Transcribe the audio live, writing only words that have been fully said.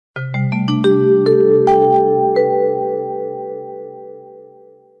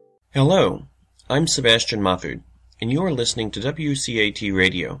Hello, I'm Sebastian Mofford, and you're listening to WCAT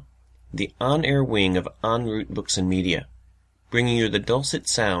Radio, the on-air wing of En Route Books and Media, bringing you the dulcet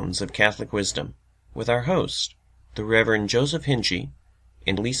sounds of Catholic wisdom, with our host, the Reverend Joseph Hinchy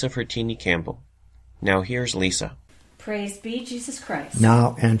and Lisa Fertini Campbell. Now here's Lisa. Praise be Jesus Christ.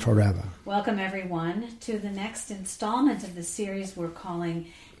 Now and forever. Welcome everyone to the next installment of the series we're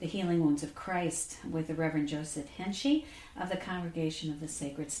calling The Healing Wounds of Christ with the Reverend Joseph Hinchy of the Congregation of the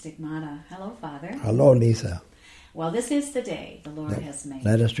Sacred Stigmata. Hello, Father. Hello, Lisa. Well, this is the day the Lord has made.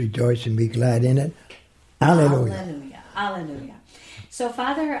 Let us rejoice and be glad in it. Alleluia. Alleluia. Alleluia. So,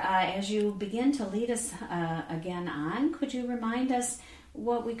 Father, as you begin to lead us again on, could you remind us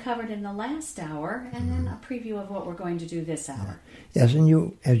what we covered in the last hour, and then a preview of what we're going to do this hour? Yes,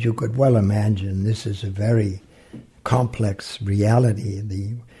 and as you could well imagine, this is a very complex reality.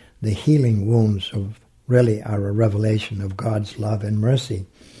 The healing wounds of really are a revelation of God's love and mercy.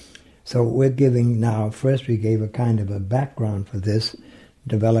 So we're giving now, first we gave a kind of a background for this,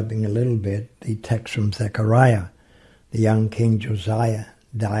 developing a little bit the text from Zechariah. The young King Josiah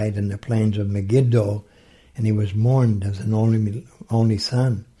died in the plains of Megiddo, and he was mourned as an only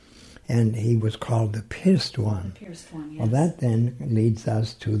son, and he was called the Pierced One. The Pierced One, yes. Well, that then leads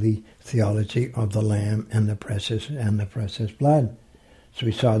us to the theology of the Lamb and the precious blood. So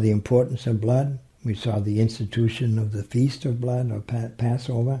we saw the importance of blood. We saw the institution of the Feast of Blood, or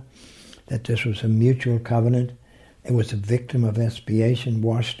Passover, that this was a mutual covenant. It was a victim of expiation,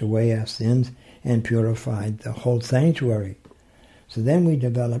 washed away our sins, and purified the whole sanctuary. So then we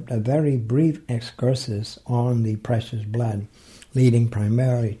developed a very brief excursus on the precious blood, leading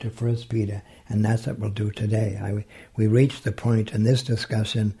primarily to 1 Peter, and that's what we'll do today. We reached the point in this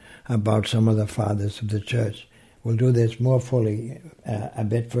discussion about some of the fathers of the church. We'll do this more fully a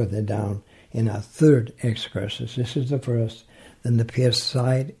bit further down in our third excursus. This is the first, then the pierced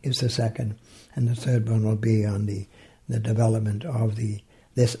side is the second, and the third one will be on the development of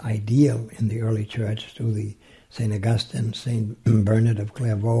this ideal in the early church through the St. Augustine, St. Bernard of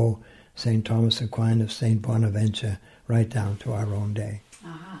Clairvaux, St. Thomas Aquinas, St. Bonaventure, right down to our own day.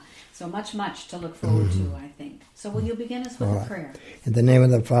 Aha. So much to look forward to, I think. So will you begin us with a prayer? In the name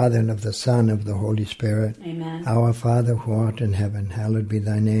of the Father, and of the Son, and of the Holy Spirit. Amen. Our Father, who art in heaven, hallowed be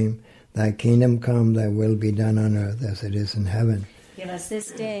thy name. Thy kingdom come, thy will be done on earth as it is in heaven. Give us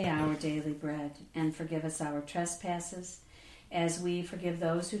this day our daily bread, and forgive us our trespasses, as we forgive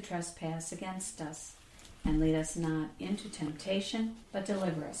those who trespass against us. And lead us not into temptation, but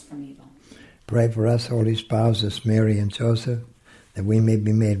deliver us from evil. Pray for us, holy spouses, Mary and Joseph, that we may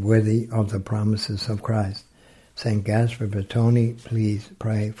be made worthy of the promises of Christ. St. Gaspar Bertoni, please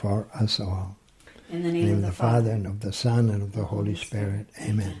pray for us all. In the name of the Father, and of the Son, and of the Holy Spirit.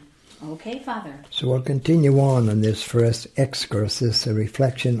 Amen. Okay, Father. So we'll continue on this first excursus, a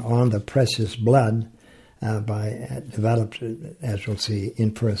reflection on the precious blood developed, as we'll see, in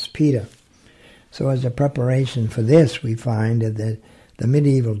 1 Peter. So as a preparation for this, we find that the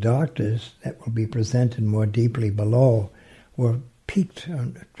medieval doctors that will be presented more deeply below were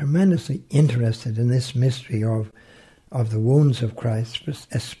tremendously interested in this mystery of the wounds of Christ,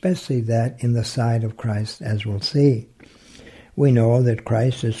 especially that in the side of Christ, as we'll see. We know that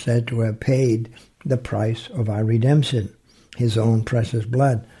Christ is said to have paid the price of our redemption, his own precious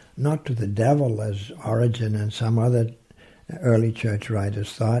blood, not to the devil as Origen and some other early church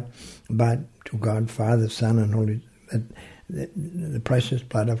writers thought, but to God, Father, Son, and Holy Spirit. The precious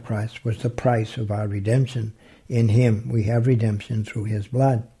blood of Christ was the price of our redemption. In him we have redemption through his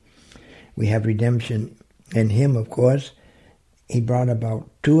blood. We have redemption in him, of course. He brought about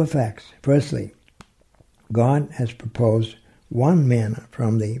two effects. Firstly, God has proposed one man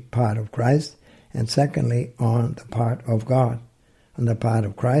from the part of Christ, and secondly, on the part of God. On the part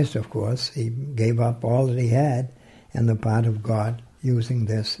of Christ, of course, he gave up all that he had, and the part of God, using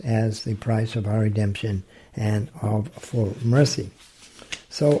this as the price of our redemption and of full mercy.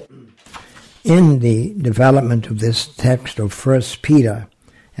 So, in the development of this text of 1 Peter,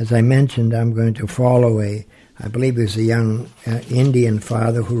 as I mentioned, I'm going to follow I believe he was a young Indian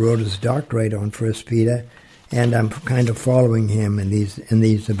father who wrote his doctorate on 1 Peter, and I'm kind of following him in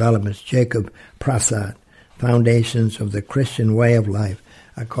these developments. Jacob Prasad, Foundations of the Christian Way of Life,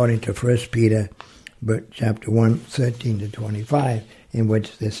 according to 1 Peter chapter 1, 13 to 25, in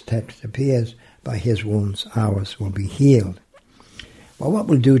which this text appears, by his wounds ours will be healed. Well, what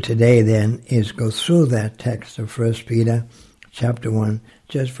we'll do today then is go through that text of 1 Peter chapter 1,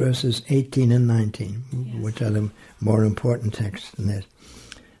 just verses 18 and 19, yes, which are the more important texts than this.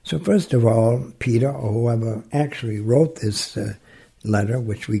 So first of all, Peter, or whoever actually wrote this letter,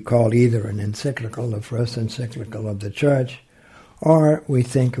 which we call either an encyclical, the first encyclical of the church, or we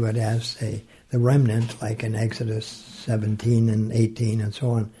think of it as the remnant, like in Exodus 17 and 18 and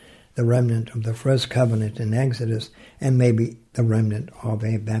so on, the remnant of the first covenant in Exodus, and maybe the remnant of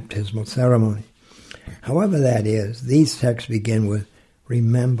a baptismal ceremony. However that is, these texts begin with,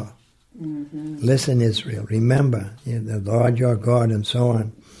 remember. Mm-hmm. Listen, Israel, remember, the Lord your God, and so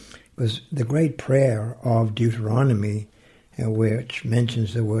on. Because the great prayer of Deuteronomy, which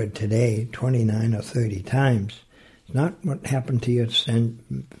mentions the word today 29 or 30 times, it's not what happened to your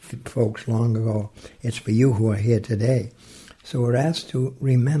folks long ago. It's for you who are here today. So we're asked to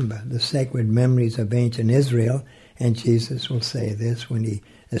remember the sacred memories of ancient Israel, and Jesus will say this when he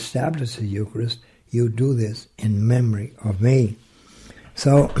establishes the Eucharist, you do this in memory of me.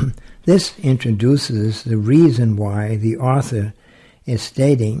 So this introduces the reason why the author is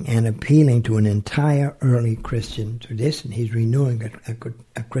stating and appealing to an entire early Christian tradition. He's renewing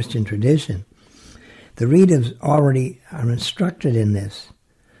a Christian tradition. The readers already are instructed in this.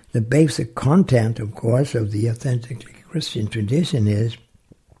 The basic content, of course, of the authentically Christian tradition is,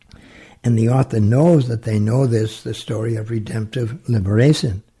 and the author knows that they know this, the story of redemptive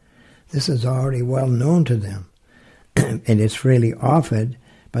liberation. This is already well known to them. It is freely offered,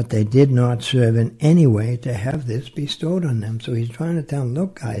 but they did not serve in any way to have this bestowed on them. So he's trying to tell them,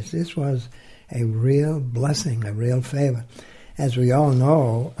 look, guys, this was a real blessing, a real favor. As we all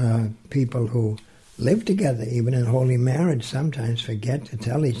know, people who live together, even in holy marriage, sometimes forget to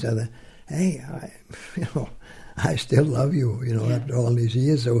tell each other, hey, I still love you, after all these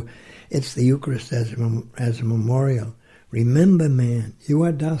years. So it's the Eucharist as a memorial. Remember, man, you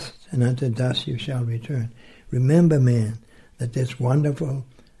are dust, and unto dust you shall return. Remember, man, that this wonderful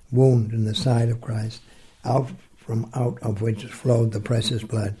wound in the side of Christ, out of which flowed the precious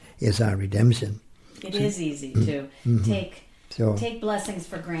blood, is our redemption. It is easy to take blessings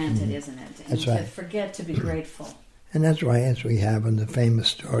for granted, isn't it? And that's right. To forget to be grateful. And that's why, as we have in the famous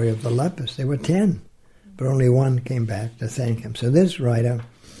story of the lepers, there were 10, but only one came back to thank him. So this writer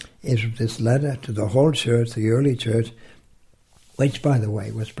is this letter to the whole church, the early church, which, by the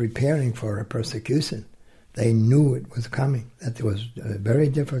way, was preparing for a persecution. They knew it was coming, that there was very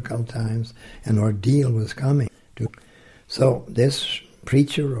difficult times, an ordeal was coming. So this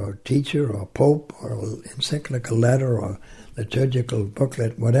preacher or teacher or pope or encyclical letter or liturgical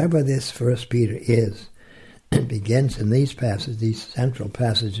booklet, whatever this First Peter is, it begins in these passages, these central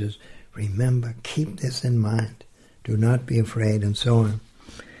passages. Remember, keep this in mind. Do not be afraid, and so on.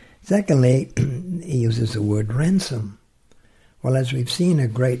 Secondly, he uses the word ransom. Well, as we've seen a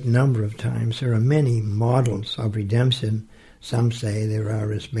great number of times, there are many models of redemption. Some say there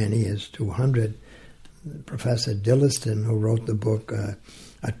are as many as 200. Professor Dilliston, who wrote the book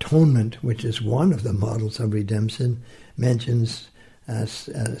Atonement, which is one of the models of redemption, mentions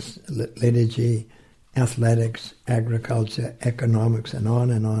liturgy, athletics, agriculture, economics, and on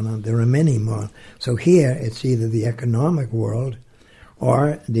and on and on. There are many more. So here it's either the economic world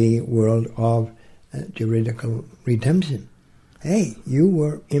or the world of juridical redemption. Hey, you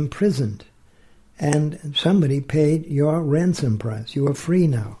were imprisoned, and somebody paid your ransom price. You are free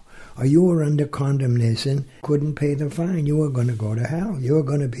now. Or you were under condemnation, couldn't pay the fine. You were going to go to hell. You were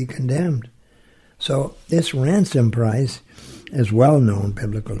going to be condemned. So this ransom price is a well-known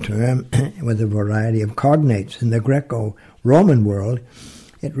biblical term with a variety of cognates. In the Greco-Roman world,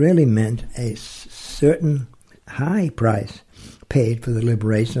 it really meant a certain high price paid for the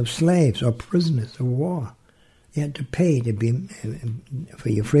liberation of slaves or prisoners of war. You had to pay for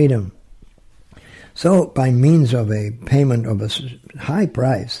your freedom. So by means of a payment of a high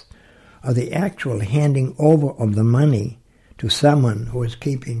price, or the actual handing over of the money to someone who is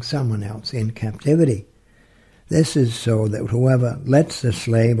keeping someone else in captivity. This is so that whoever lets the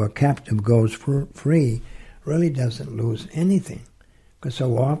slave or captive goes free really doesn't lose anything. Because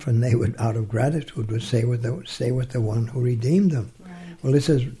so often they would, out of gratitude, would stay with the one who redeemed them. Right. Well, this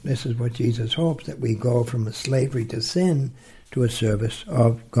is what Jesus hopes, that we go from a slavery to sin to a service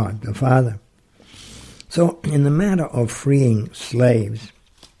of God the Father. So in the matter of freeing slaves,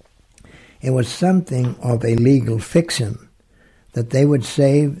 it was something of a legal fiction that they would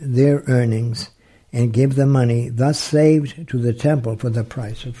save their earnings and give the money thus saved to the temple for the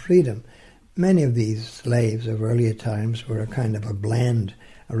price of freedom. Many of these slaves of earlier times were a kind of a bland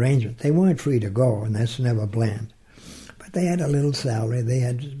arrangement. They weren't free to go, and that's never bland. But they had a little salary, they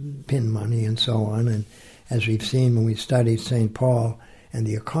had pin money and so on, and as we've seen when we studied St. Paul and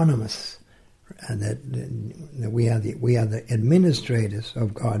the economists, that we are the administrators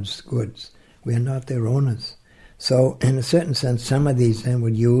of God's goods. We are not their owners. So in a certain sense, some of these then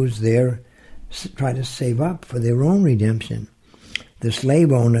would use try to save up for their own redemption. The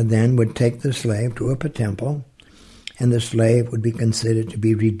slave owner then would take the slave to a temple, and the slave would be considered to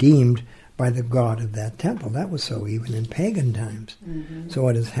be redeemed by the god of that temple. That was so even in pagan times. Mm-hmm. So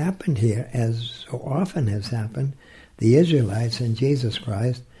what has happened here, as so often has happened, the Israelites and Jesus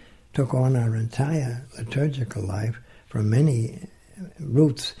Christ took on our entire liturgical life from many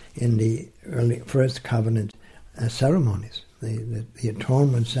roots in the early first covenant ceremonies, the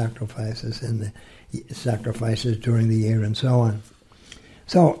atonement sacrifices and the sacrifices during the year and so on.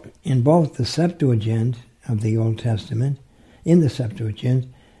 So in both the Septuagint of the Old Testament, in the Septuagint,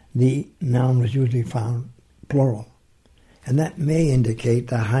 the noun was usually found plural. And that may indicate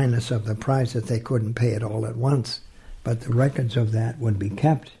the highness of the price, that they couldn't pay it all at once, but the records of that would be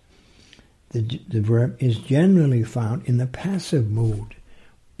kept. The verb is generally found in the passive mood.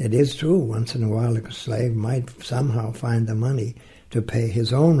 It is true, once in a while a slave might somehow find the money to pay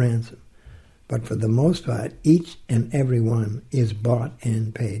his own ransom. But for the most part, each and every one is bought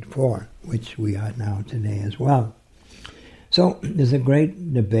and paid for, which we are now today as well. So there's a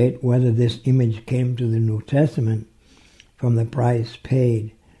great debate whether this image came to the New Testament from the price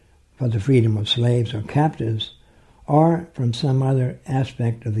paid for the freedom of slaves or captives, or from some other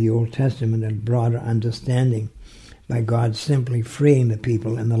aspect of the Old Testament and broader understanding by God simply freeing the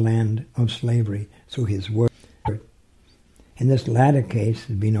people in the land of slavery through his word. In this latter case,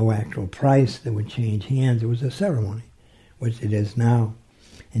 there'd be no actual price that would change hands. It was a ceremony, which it is now.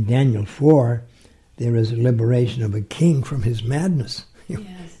 In Daniel 4, there is a liberation of a king from his madness. Yes.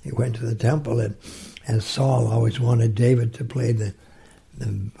 He went to the temple, and as Saul always wanted David to play the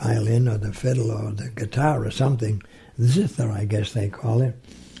violin or the fiddle or the guitar or something, zither, I guess they call it.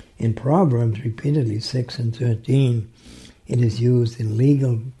 In Proverbs, repeatedly, 6 and 13, it is used in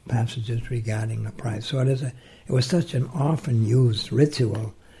legal passages regarding the price. So it was such an often used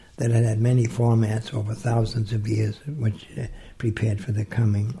ritual that it had many formats over thousands of years, which prepared for the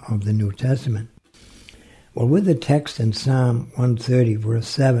coming of the New Testament. Well, with the text in Psalm 130, verse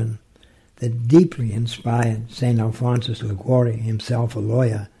 7, that deeply inspired St. Alphonsus Liguori, himself a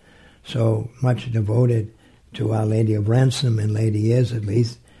lawyer, so much devoted to Our Lady of Ransom in later years at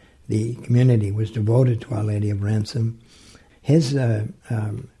least, the community was devoted to Our Lady of Ransom. His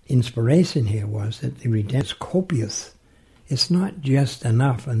inspiration here was that the redemption is copious. It's not just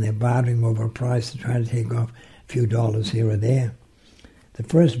enough, and they're bartering over a price to try to take off a few dollars here or there. The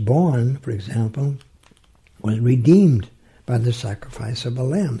firstborn, for example, was redeemed by the sacrifice of a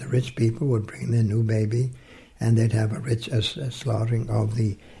lamb. The rich people would bring their new baby, and they'd have a slaughtering of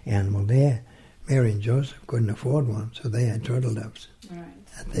the animal there. Mary and Joseph couldn't afford one, so they had turtle doves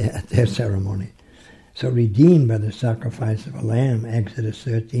at their ceremony. So redeemed by the sacrifice of a lamb, Exodus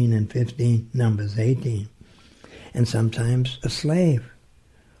 13 and 15, Numbers 18. And sometimes a slave,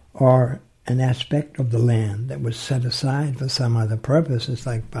 or an aspect of the land that was set aside for some other purpose. It's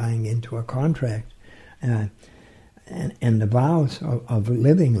like buying into a contract. And the vows of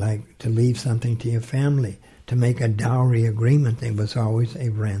living, like to leave something to your family, to make a dowry agreement, there was always a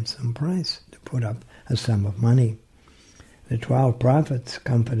ransom price, to put up a sum of money. The 12 prophets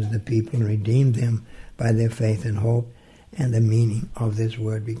comforted the people and redeemed them by their faith and hope, and the meaning of this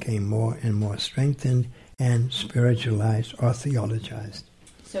word became more and more strengthened and spiritualized or theologized.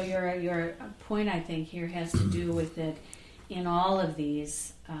 So your point, I think, here has to do with that in all of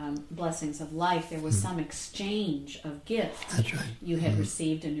these blessings of life, there was some exchange of gifts. That's right. You had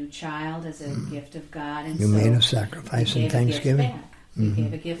received a new child as a gift of God, and you made a sacrifice in Thanksgiving. You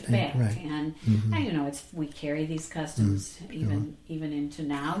gave a gift back, right. and we carry these customs even into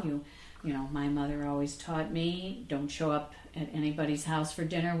now. You know, my mother always taught me, don't show up at anybody's house for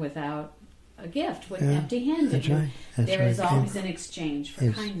dinner without a gift, empty-handed. That's right. There is always an exchange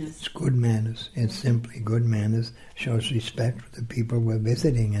for kindness. It's good manners. It's simply good manners. Shows respect for the people we're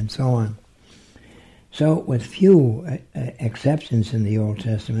visiting, and so on. So, with few exceptions in the Old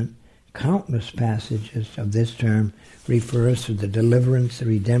Testament, countless passages of this term refers to the deliverance, the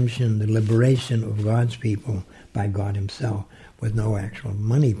redemption, the liberation of God's people by God himself, with no actual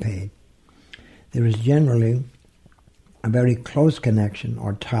money paid. There is generally a very close connection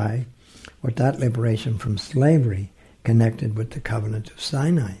or tie with that liberation from slavery connected with the covenant of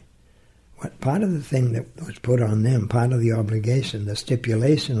Sinai. What part of the thing that was put on them, part of the obligation, the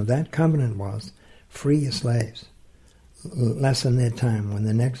stipulation of that covenant was, free your slaves, lessen their time. When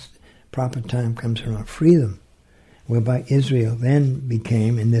the next proper time comes around, free them. Whereby Israel then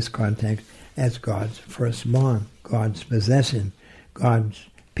became, in this context, as God's firstborn, God's possession, God's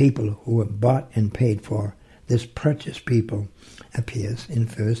people who were bought and paid for. This purchased people appears in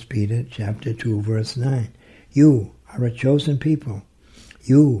 1 Peter chapter 2, verse 9. You are a chosen people.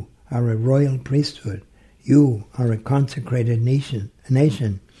 You are a royal priesthood. You are a consecrated nation,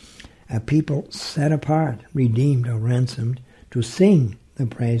 a people set apart, redeemed or ransomed, to sing the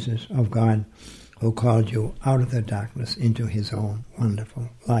praises of God who called you out of the darkness into his own wonderful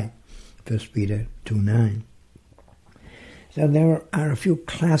light. 1 Peter 2:9. So there are a few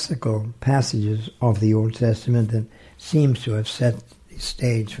classical passages of the Old Testament that seems to have set the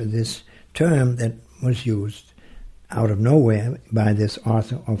stage for this term that was used out of nowhere by this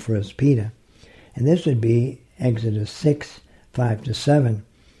author of 1 Peter. And this would be Exodus 6, 5-7.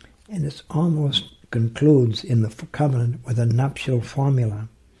 And it almost concludes in the covenant with a nuptial formula.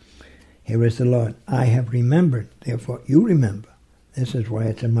 Here is the Lord. I have remembered, therefore you remember. This is why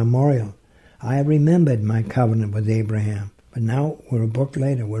it's a memorial. I have remembered my covenant with Abraham. But now we're a book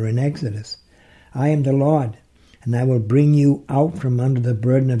later. We're in Exodus. I am the Lord, and I will bring you out from under the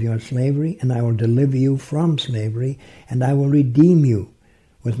burden of your slavery, and I will deliver you from slavery, and I will redeem you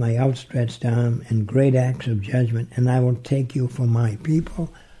with my outstretched arm and great acts of judgment, and I will take you for my people.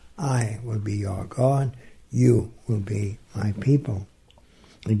 I will be your God. You will be my people.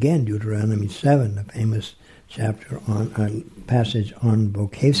 Again, Deuteronomy 7, the famous passage on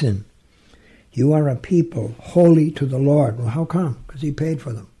vocation. You are a people holy to the Lord. Well, how come? Because he paid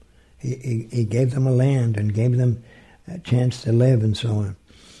for them. He gave them a land and gave them a chance to live and so on.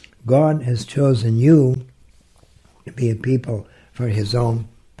 God has chosen you to be a people for his own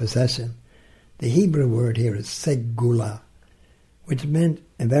possession. The Hebrew word here is segula, which meant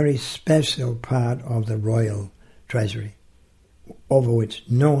a very special part of the royal treasury, over which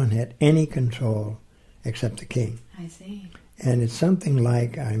no one had any control except the king. I see. And it's something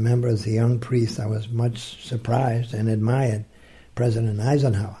like, I remember as a young priest, I was much surprised and admired President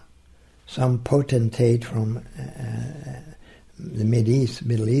Eisenhower. Some potentate from the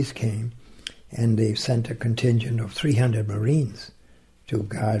Middle East came, and they sent a contingent of 300 Marines to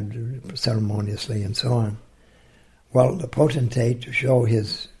guard ceremoniously and so on. Well, the potentate, to show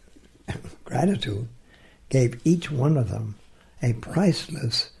his gratitude, gave each one of them a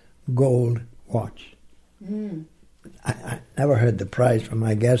priceless gold watch. Mm. I never heard the price, but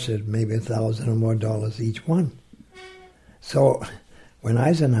my guess is maybe $1,000 or more each one. So when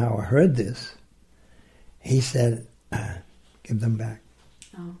Eisenhower heard this, he said, give them back.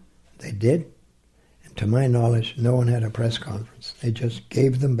 Oh. They did. And to my knowledge, no one had a press conference. They just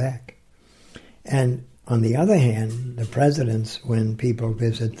gave them back. And on the other hand, the presidents, when people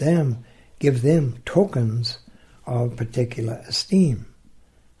visit them, give them tokens of particular esteem.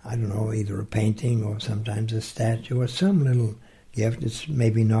 I don't know, either a painting or sometimes a statue or some little gift. It's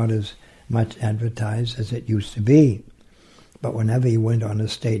maybe not as much advertised as it used to be. But whenever he went on a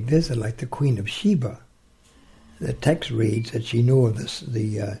state visit, like the Queen of Sheba, the text reads that she knew of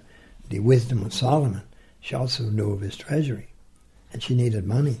the wisdom of Solomon. She also knew of his treasury, and she needed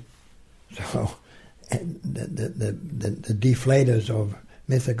money. So the deflators of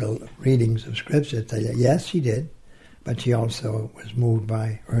mythical readings of Scripture say, yes, she did, but she also was moved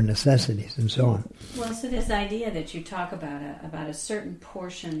by her necessities and so on. Well, so this idea that you talk about a certain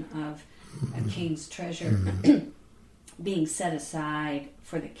portion of a king's treasure being set aside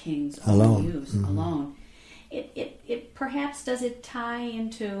for the king's own use alone, it perhaps, does it tie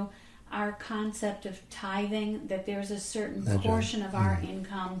into our concept of tithing, that there's a certain portion of our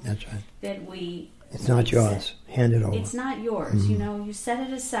income that we... It's not yours. Hand it over. It's not yours. You know, you set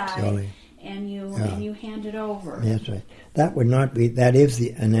it aside and you hand it over. That's right. That would not be. That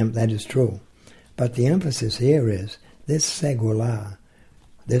is true. But the emphasis here is this segula,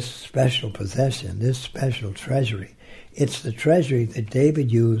 this special possession, this special treasury. It's the treasury that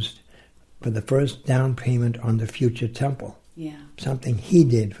David used for the first down payment on the future temple. Yeah. Something he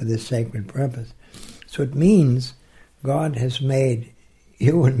did for this sacred purpose. So it means God has made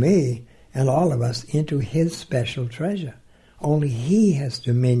you and me and all of us into his special treasure. Only he has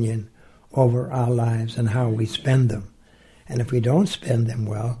dominion over our lives and how we spend them. And if we don't spend them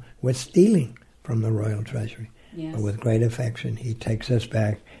well, we're stealing from the royal treasury. Yes. But with great affection, he takes us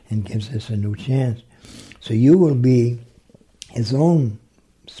back and gives us a new chance. So you will be his own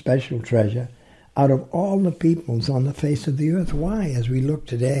special treasure out of all the peoples on the face of the earth. Why? As we look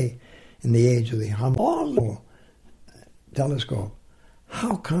today in the age of the Hubble telescope,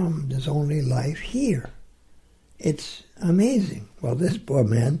 how come there's only life here? It's amazing. Well, this poor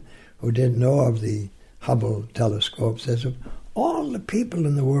man who didn't know of the Hubble telescope says of all the people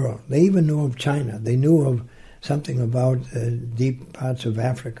in the world, they even knew of China, they knew of something about deep parts of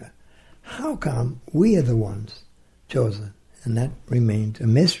Africa. How come we are the ones chosen? And that remains a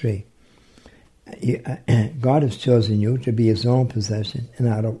mystery. God has chosen you to be his own possession, and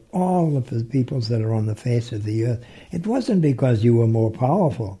out of all the peoples that are on the face of the earth, it wasn't because you were more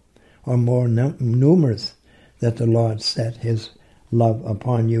powerful or more numerous that the Lord set his love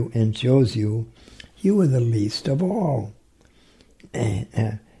upon you and chose you, you were the least of all.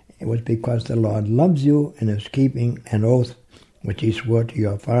 It was because the Lord loves you and is keeping an oath which he swore to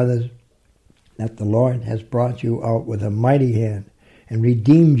your fathers, that the Lord has brought you out with a mighty hand and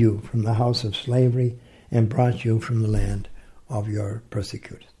redeemed you from the house of slavery and brought you from the land of your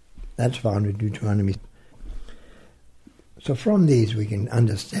persecutors. That's found in Deuteronomy. So from these we can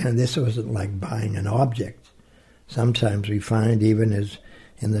understand this wasn't like buying an object. Sometimes we find, even as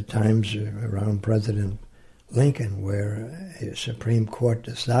in the times around President Lincoln, where a Supreme Court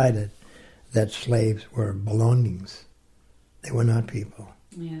decided that slaves were belongings. They were not people.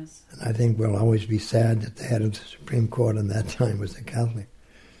 Yes. And I think we'll always be sad that the head of the Supreme Court in that time was a Catholic.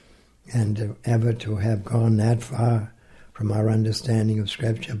 And ever to have gone that far from our understanding of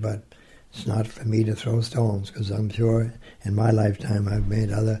Scripture, but it's not for me to throw stones, because I'm sure in my lifetime I've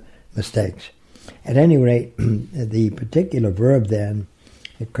made other mistakes. At any rate, the particular verb then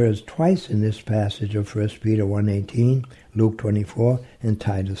occurs twice in this passage of 1 Peter 1:18, Luke 24, and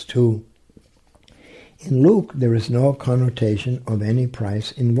Titus 2. In Luke, there is no connotation of any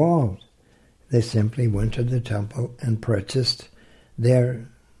price involved. They simply went to the temple and purchased their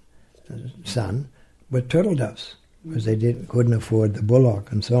son with turtle doves, because they couldn't afford the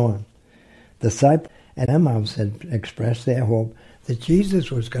bullock and so on. The disciples at Emmaus had expressed their hope that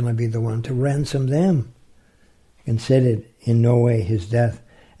Jesus was going to be the one to ransom them, considered in no way his death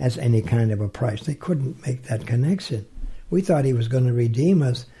as any kind of a price. They couldn't make that connection. We thought he was going to redeem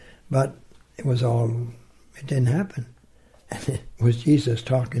us, but it didn't happen. And it was Jesus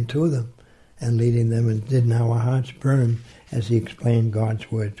talking to them and leading them, and didn't our hearts burn as he explained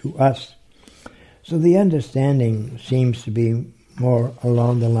God's word to us. So the understanding seems to be more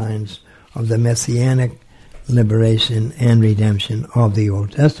along the lines of the messianic liberation and redemption of the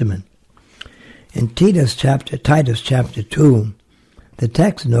Old Testament. In Titus chapter 2, the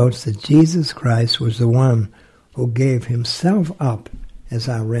text notes that Jesus Christ was the one who gave himself up as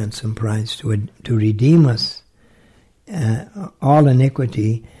our ransom price to redeem us all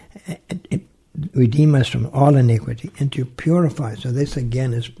iniquity, redeem us from all iniquity, and to purify. So this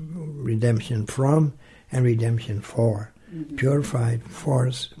again is redemption from and redemption for. Mm-hmm. Purified for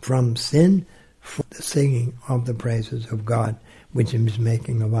us from sin, for the singing of the praises of God, which is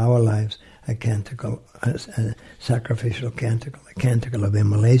making of our lives a canticle, a sacrificial canticle, a canticle of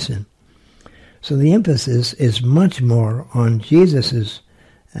immolation. So the emphasis is much more on Jesus's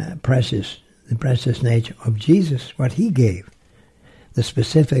the precious nature of Jesus, what he gave. No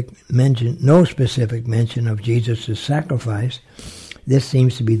specific mention of Jesus' sacrifice. This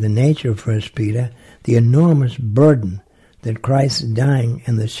seems to be the nature of 1 Peter, the enormous burden that Christ's dying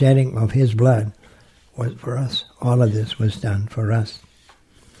and the shedding of his blood was for us. All of this was done for us.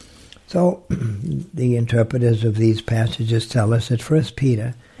 So the interpreters of these passages tell us that 1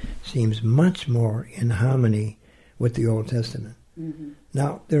 Peter seems much more in harmony with the Old Testament. Mm-hmm.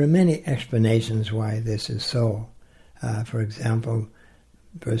 Now, there are many explanations why this is so. For example,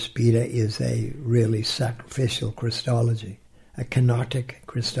 1 Peter is a really sacrificial Christology, a kenotic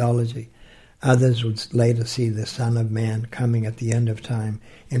Christology. Others would later see the Son of Man coming at the end of time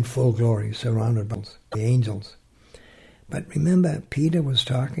in full glory, surrounded by the angels. But remember, Peter was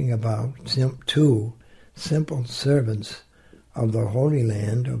talking about two simple servants of the Holy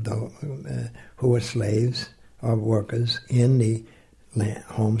Land, who were slaves or workers in the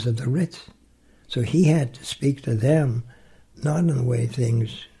homes of the rich. So he had to speak to them, not in the way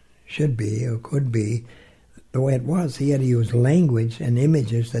things should be or could be, the way it was. He had to use language and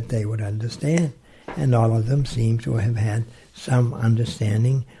images that they would understand. And all of them seem to have had some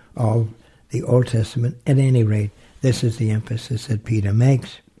understanding of the Old Testament. At any rate, this is the emphasis that Peter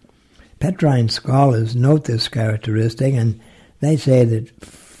makes. Petrine scholars note this characteristic, and they say that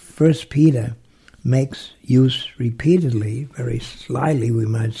 1 Peter makes use repeatedly, very slyly we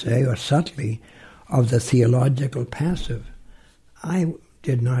might say, or subtly, of the theological passive. I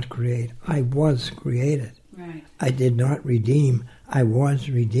did not create, I was created. Right. I did not redeem, I was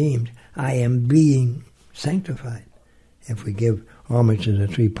redeemed. I am being sanctified. If we give homage to the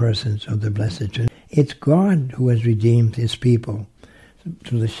three persons of the Blessed Trinity, it's God who has redeemed his people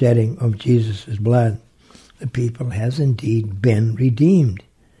through the shedding of Jesus' blood. The people has indeed been redeemed.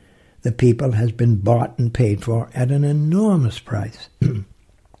 The people has been bought and paid for at an enormous price.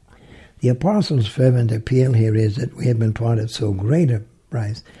 The apostles' fervent appeal here is that we have been bought at so great a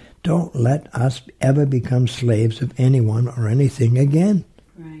price. Don't let us ever become slaves of anyone or anything again.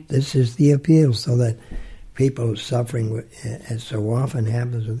 Right. This is the appeal, so that people suffering, as so often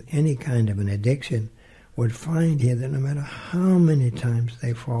happens with any kind of an addiction, would find here that no matter how many times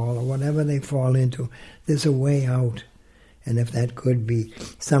they fall or whatever they fall into, there's a way out. And if that could be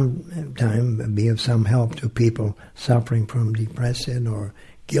sometime be of some help to people suffering from depression or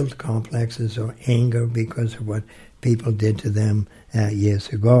guilt complexes or anger because of what people did to them years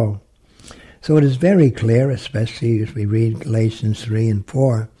ago. So it is very clear, especially as we read Galatians 3 and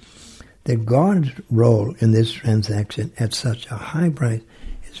 4, that God's role in this transaction at such a high price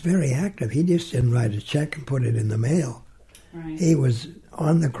is very active. He just didn't write a check and put it in the mail. Right. He was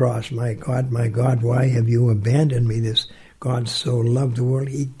on the cross. My God, why have you abandoned me? This God so loved the world,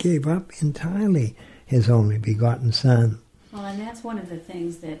 he gave up entirely his only begotten Son. Well, and that's one of the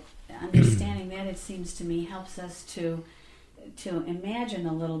things that, understanding that, it seems to me, helps us to imagine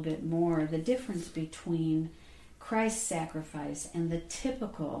a little bit more the difference between Christ's sacrifice and the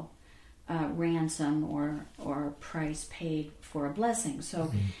typical ransom or price paid for a blessing.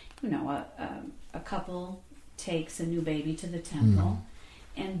 So, a couple takes a new baby to the temple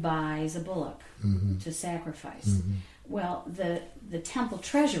and buys a bullock to sacrifice. Well, the temple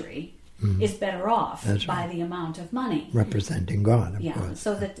treasury is better off by the amount of money. Representing God, of course.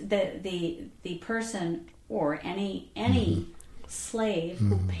 So that the person or any slave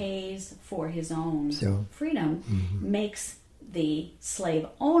who pays for his own freedom makes the slave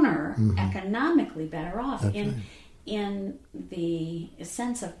owner economically better off. In the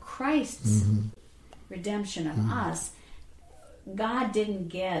sense of Christ's redemption of us, God didn't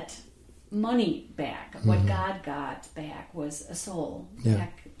get money back. What God got back was a soul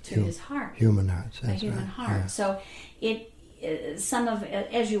back to his heart. Human hearts. A human heart. Yeah. So some of,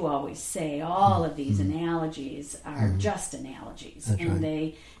 as you always say, all of these analogies are just analogies. And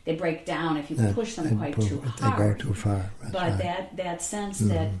they break down if you push them quite too hard. They go too far. But that sense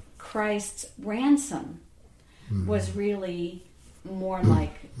that Christ's ransom was really more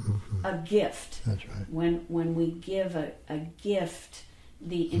like a gift. That's right. When we give a gift,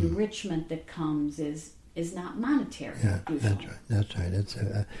 the enrichment that comes is not monetary. Yeah, that's right. It's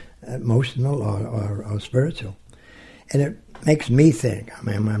emotional or spiritual. And it makes me think, I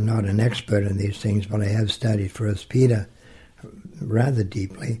mean, I'm not an expert in these things, but I have studied 1 Peter rather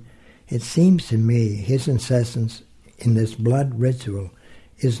deeply. It seems to me his insistence in this blood ritual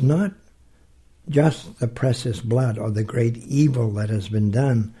is not just the precious blood or the great evil that has been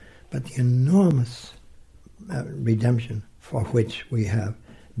done, but the enormous redemption for which we have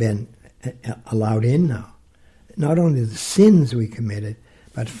been allowed in now. Not only the sins we committed,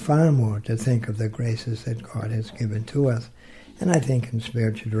 but far more to think of the graces that God has given to us. And I think in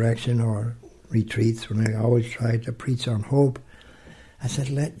spiritual direction or retreats, when I always try to preach on hope, I said,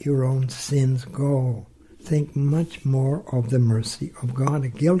 let your own sins go. Think much more of the mercy of God. A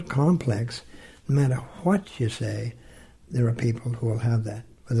guilt complex, no matter what you say, there are people who will have that.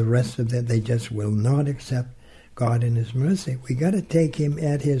 For the rest of it, they just will not accept God in his mercy. We got to take him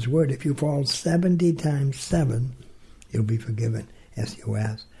at his word. If you fall 70 times 7, you'll be forgiven as you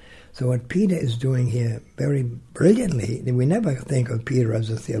ask. So what Peter is doing here very brilliantly, we never think of Peter as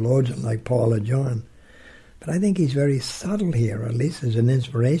a theologian like Paul or John, but I think he's very subtle here, or at least as an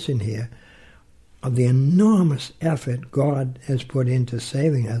inspiration here, of the enormous effort God has put into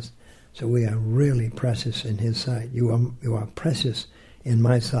saving us. So we are really precious in his sight. You are precious in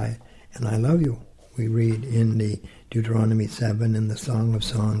my sight, and I love you. We read in the Deuteronomy 7 and the Song of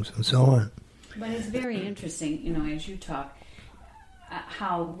Songs and so on. But it's very interesting, as you talk,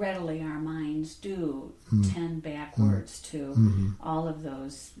 how readily our minds do tend backwards to all of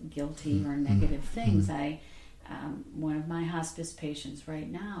those guilty or negative things. One of my hospice patients right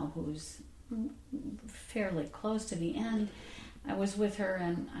now, who's fairly close to the end, I was with her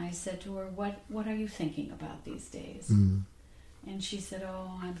and I said to her, what are you thinking about these days? And she said,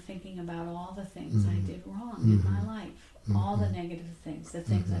 I'm thinking about all the things I did wrong in my life, all the negative things, the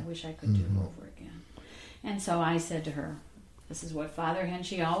things I wish I could do over again. And so I said to her, this is what Father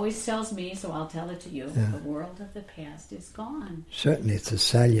Henchy always tells me, so I'll tell it to you. Yeah. The world of the past is gone. Certainly it's a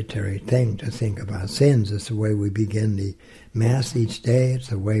salutary thing to think about sins. It's the way we begin the Mass each day. It's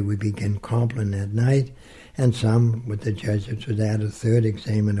the way we begin Compline at night. And some, with the Jesuits, would add a third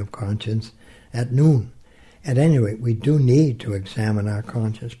examen of conscience at noon. At any rate, we do need to examine our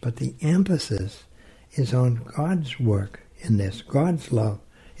conscience, but the emphasis is on God's work in this, God's love.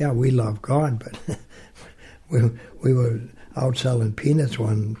 Yeah, we love God, but we were out selling peanuts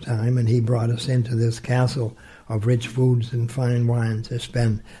one time, and he brought us into this castle of rich foods and fine wines to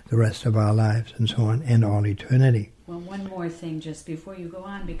spend the rest of our lives and so on, and all eternity. Well, one more thing just before you go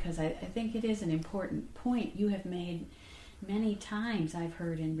on, because I think it is an important point you have made many times, I've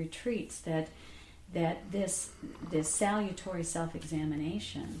heard in retreats, that this salutary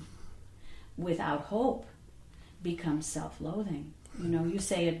self-examination without hope becomes self-loathing. You know, you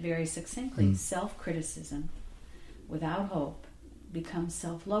say it very succinctly. Self-criticism without hope becomes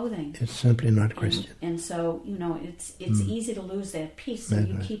self-loathing. It's simply not Christian. And so, you know, it's easy to lose that piece, so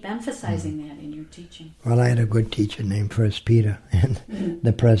you keep emphasizing that in your teaching. Well, I had a good teacher named First Peter, and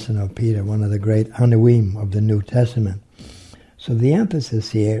the president of Peter, one of the great Anuim of the New Testament. So the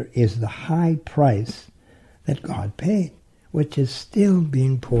emphasis here is the high price that God paid, which is still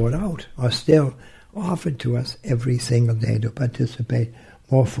being poured out, or still offered to us every single day to participate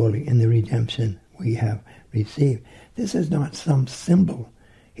more fully in the redemption we have received. This is not some symbol.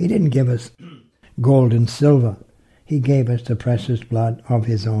 He didn't give us gold and silver. He gave us the precious blood of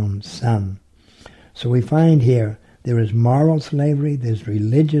his own Son. So we find here there is moral slavery, there's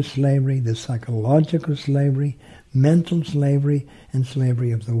religious slavery, there's psychological slavery, mental slavery, and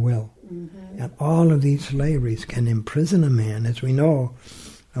slavery of the will. And all of these slaveries can imprison a man. As we know,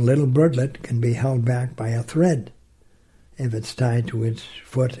 a little birdlet can be held back by a thread if it's tied to its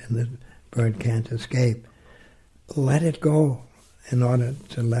foot and the bird can't escape. Let it go in order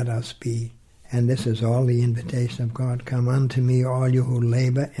to let us be. And this is all the invitation of God. Come unto me, all you who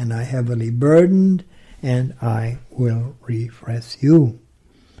labor and are heavily burdened, and I will refresh you.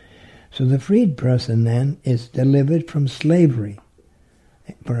 So the freed person then is delivered from slavery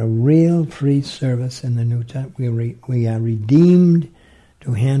for a real free service in the New Testament. We are redeemed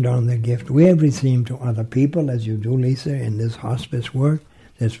to hand on the gift we have received to other people, as you do, Lisa, in this hospice work,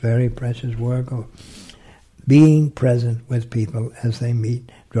 this very precious work of being present with people as they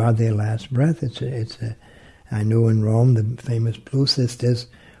draw their last breath. I knew in Rome the famous Blue Sisters,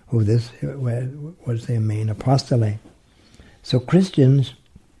 who this was their main apostolate. So Christians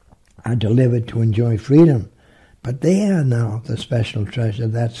are delivered to enjoy freedom, but they are now the special treasure,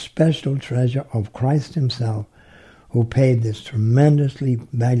 that special treasure of Christ himself, who paid this tremendously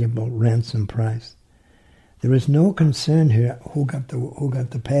valuable ransom price. There is no concern here who got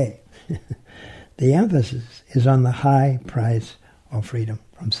the pay. The emphasis is on the high price of freedom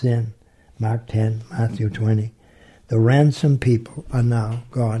from sin. Mark 10, Matthew 20. The ransomed people are now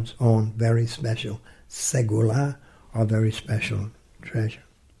God's own very special segula, or very special treasure.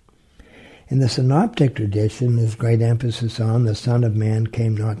 In the synoptic tradition, there's great emphasis on the Son of Man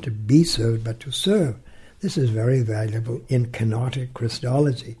came not to be served, but to serve. This is very valuable in kenotic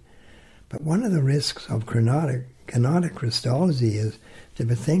Christology. But one of the risks of kenotic Christology is to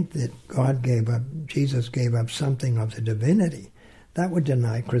think that Jesus gave up something of the divinity. That would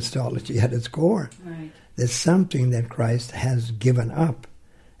deny Christology at its core. Right. There's something that Christ has given up,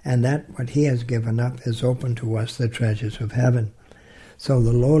 and that what he has given up is open to us the treasures of heaven. So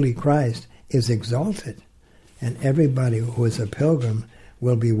the lowly Christ is exalted, and everybody who is a pilgrim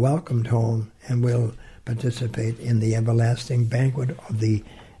will be welcomed home and will participate in the everlasting banquet of the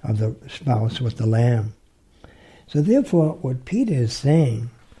spouse with the Lamb. So therefore, what Peter is saying,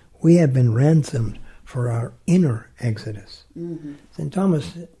 we have been ransomed for our inner exodus. St.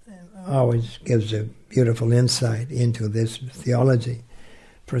 Thomas always gives a beautiful insight into this theology.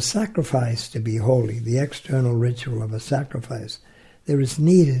 For sacrifice to be holy, the external ritual of a sacrifice, there is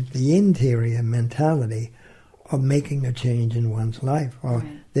needed the interior mentality of making a change in one's life, or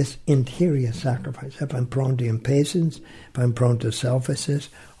this interior sacrifice. If I'm prone to impatience, if I'm prone to selfishness,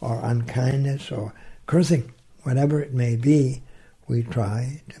 or unkindness, or cursing, whatever it may be, we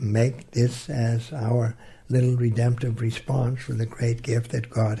try to make this as our little redemptive response for the great gift that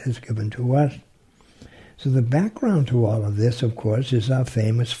God has given to us. So the background to all of this, of course, is our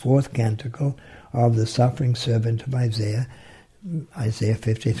famous fourth canticle of the suffering servant of Isaiah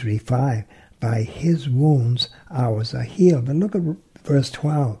 53:5. By his wounds ours are healed. But look at verse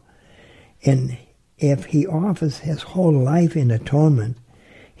 12. And if he offers his whole life in atonement,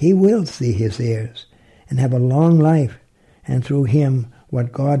 he will see his heirs and have a long life, and through him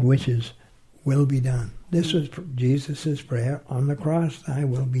what God wishes will be done. This was Jesus' prayer on the cross. Thy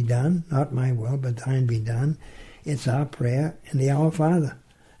will be done, not my will, but thine be done. It's our prayer in the Our Father.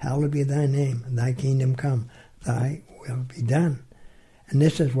 Hallowed be thy name, and thy kingdom come. Thy will be done. And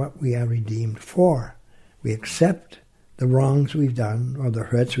this is what we are redeemed for. We accept the wrongs we've done, or the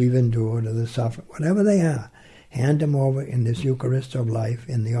hurts we've endured, or the suffering, whatever they are. Hand them over in this Eucharist of life,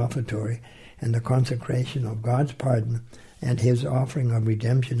 in the offertory, and the consecration of God's pardon, and his offering of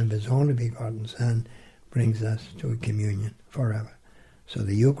redemption of his only begotten Son brings us to a communion forever. So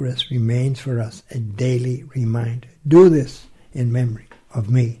the Eucharist remains for us a daily reminder. Do this in memory of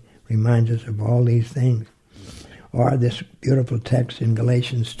me. Reminds us of all these things. Or this beautiful text in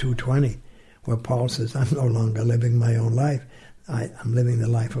Galatians 2:20, where Paul says, I'm no longer living my own life. I'm living the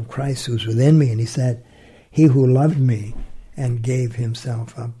life of Christ who's within me. And he said, he who loved me and gave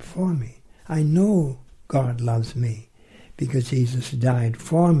himself up for me. I know God loves me because Jesus died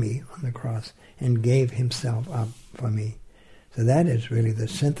for me on the cross and gave himself up for me. So that is really the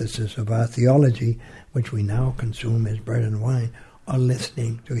synthesis of our theology, which we now consume as bread and wine, or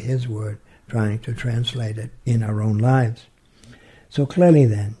listening to his word, trying to translate it in our own lives. So clearly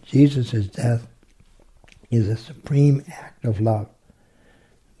then, Jesus' death is a supreme act of love.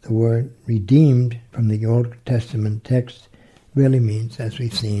 The word redeemed from the Old Testament text really means, as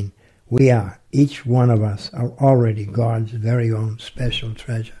we've seen, we are, each one of us, are already God's very own special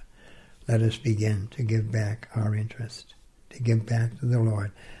treasure. Let us begin to give back our interest, to give back to the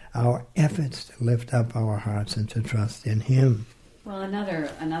Lord our efforts to lift up our hearts and to trust in him. Well, another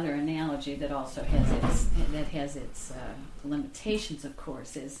analogy that also has its limitations, of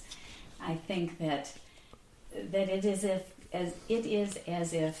course, is I think that it is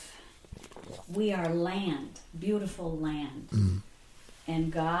as if we are land, beautiful land,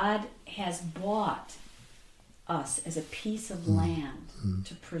 and God has bought us as a piece of land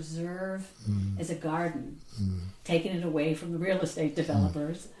to preserve as a garden, taking it away from the real estate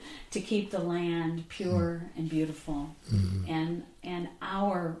developers to keep the land pure and beautiful. And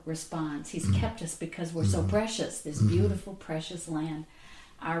our response, he's kept us because we're so precious, this beautiful, precious land.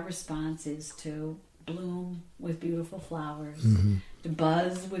 Our response is to bloom with beautiful flowers, to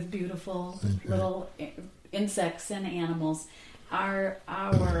buzz with beautiful little insects and animals. Our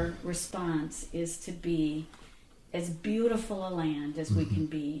response is to be as beautiful a land as we can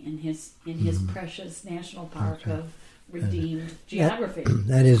be in his precious national park of redeemed geography.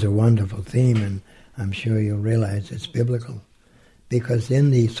 That is a wonderful theme, and I'm sure you'll realize it's biblical, because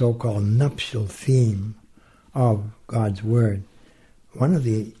in the so-called nuptial theme of God's Word, one of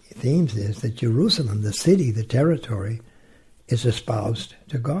the themes is that Jerusalem, the city, the territory, is espoused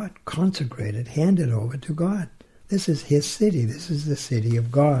to God, consecrated, handed over to God. This is his city. This is the city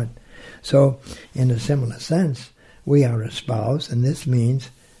of God. So, in a similar sense, we are espoused, and this means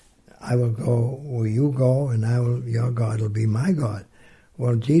I will go where you go, and your God will be my God.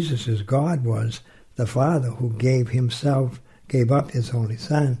 Well, Jesus' God was the Father who gave up his only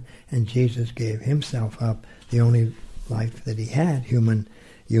Son, and Jesus gave himself up, the only life that he had, human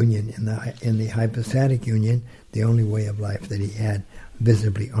union in the hypostatic union, the only way of life that he had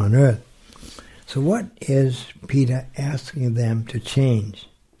visibly on earth. So what is Peter asking them to change?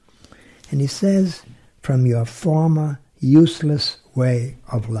 And he says, from your former useless way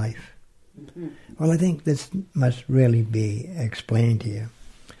of life. Well, I think this must really be explained here.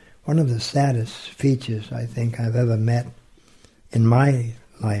 One of the saddest features I think I've ever met in my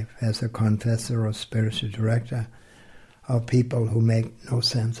life as a confessor or spiritual director are people who make no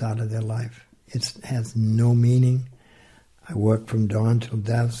sense out of their life. It has no meaning. I work from dawn till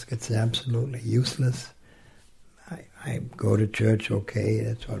dusk. It's absolutely useless. I go to church, okay,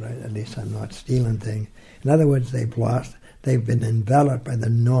 that's all right. At least I'm not stealing things. In other words, they've been enveloped by the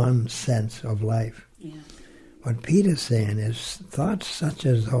nonsense of life. Yeah. What Peter's saying is thoughts such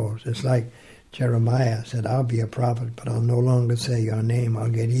as those. It's like Jeremiah said, I'll be a prophet, but I'll no longer say your name. I'll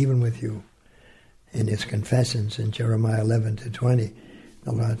get even with you. In his confessions in Jeremiah 11-20,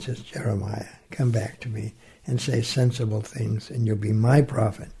 the Lord says, Jeremiah, come back to me and say sensible things, and you'll be my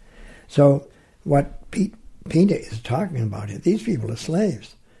prophet. So what Peter is talking about here, these people are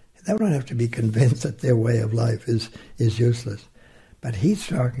slaves. They don't have to be convinced that their way of life is useless. But he's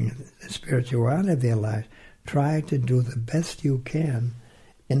talking the spirituality of their life. Try to do the best you can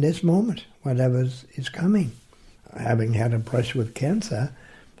in this moment, whatever is coming. Having had a brush with cancer,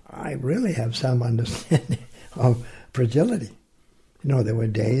 I really have some understanding of fragility. There were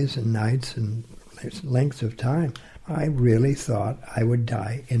days and nights and lengths of time. I really thought I would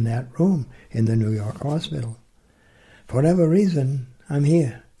die in that room in the New York hospital. For whatever reason, I'm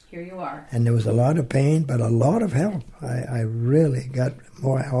here. Here you are. And there was a lot of pain, but a lot of help. I really got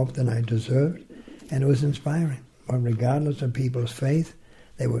more help than I deserved, and it was inspiring. But regardless of people's faith,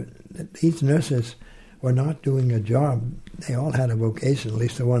 these nurses were not doing a job. They all had a vocation, at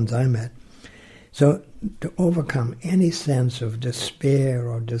least the ones I met. So to overcome any sense of despair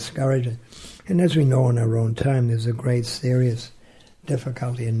or discouragement, and as we know in our own time, there's a great serious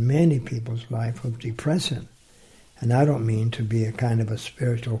difficulty in many people's life of depression. And I don't mean to be a kind of a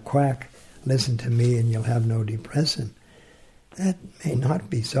spiritual quack, listen to me and you'll have no depression. That may not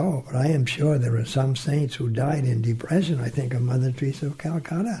be so, but I am sure there are some saints who died in depression. I think of Mother Teresa of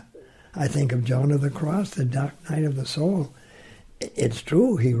Calcutta. I think of Joan of the Cross, the dark night of the soul. It's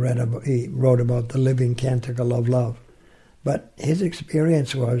true he wrote about the living canticle of love. But his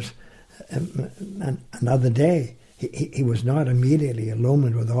experience was another day. He was not immediately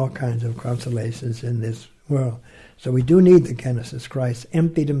illumined with all kinds of consolations in this world. So we do need the Genesis. Christ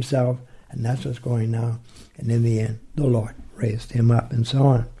emptied himself And that's what's going now. And in the end, the Lord raised him up, and so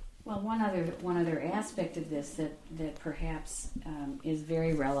on. Well, one other aspect of this that perhaps is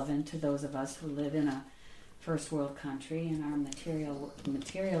very relevant to those of us who live in a first world country and are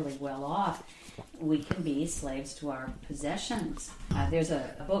materially well off, we can be slaves to our possessions. There's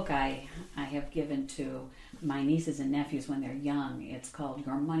a book I have given to my nieces and nephews when they're young. It's called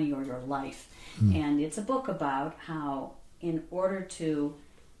Your Money or Your Life. And it's a book about how in order to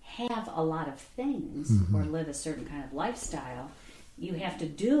have a lot of things or live a certain kind of lifestyle, you have to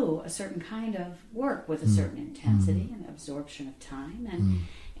do a certain kind of work with a certain intensity and absorption of time.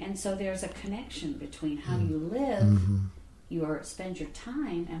 And so there's a connection between how you live, spend your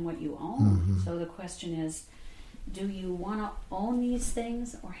time, and what you own. So the question is, do you want to own these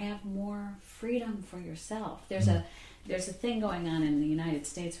things or have more freedom for yourself? There's a thing going on in the United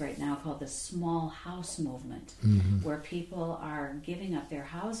States right now called the small house movement, where people are giving up their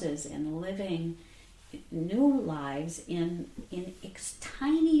houses and living new lives in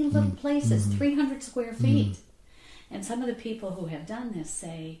tiny little places, 300 square feet. And some of the people who have done this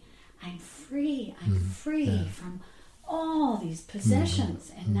say, I'm free from all these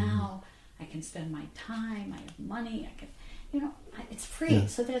possessions, and now I can spend my time, I have money, I can, it's free. Yeah.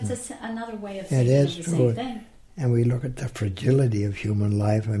 So that's another way of thinking of the same thing. And we look at the fragility of human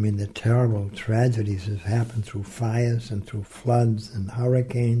life. I mean, the terrible tragedies that happen through fires and through floods and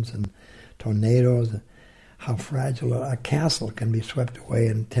hurricanes and tornadoes, how fragile a castle can be swept away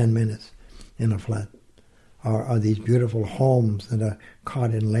in 10 minutes in a flood. Or these beautiful homes that are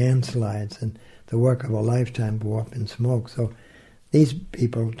caught in landslides and the work of a lifetime go up in smoke. So these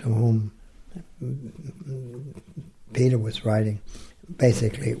people to whom Peter was writing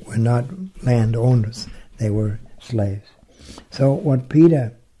basically were not landowners, they were slaves. So what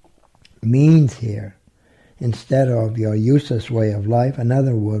Peter means here, instead of your useless way of life,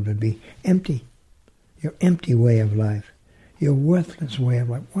 another word would be empty. Your empty way of life, your worthless way of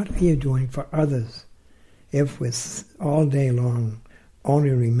life. What are you doing for others? If we're all day long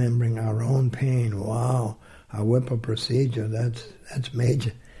only remembering our own pain, wow, a Whipple procedure, that's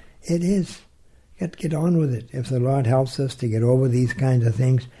major. It is. Get on with it. If the Lord helps us to get over these kinds of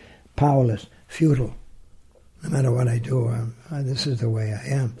things, powerless, futile. No matter what I do, this is the way I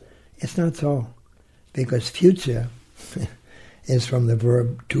am. It's not so. Because future is from the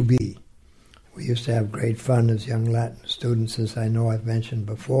verb to be. We used to have great fun as young Latin students, as I know I've mentioned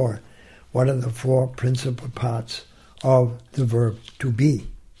before. What are the four principal parts of the verb to be?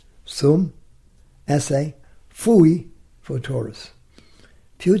 Sum, esse, fui, futurus.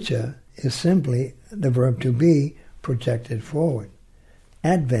 Future is simply the verb to be projected forward.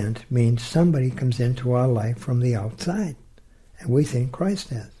 Advent means somebody comes into our life from the outside, and we think Christ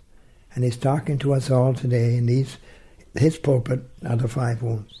has. And he's talking to us all today, and his pulpit are the 5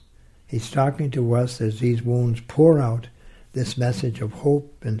 wounds. He's talking to us as these wounds pour out this message of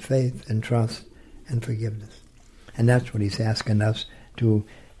hope and faith and trust and forgiveness. And that's what he's asking us to,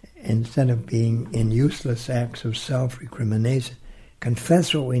 instead of being in useless acts of self-recrimination,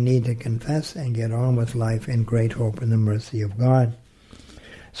 confess what we need to confess and get on with life in great hope in the mercy of God.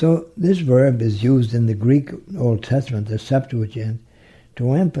 So this verb is used in the Greek Old Testament, the Septuagint,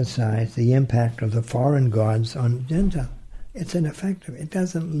 to emphasize the impact of the foreign gods on Gentiles. It's ineffective. It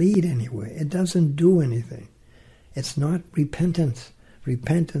doesn't lead anywhere. It doesn't do anything. It's not repentance.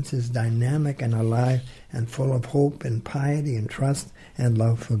 Repentance is dynamic and alive and full of hope and piety and trust and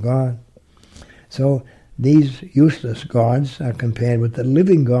love for God. So these useless gods are compared with the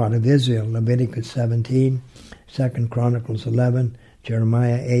living God of Israel, Leviticus 17, 2 Chronicles 11,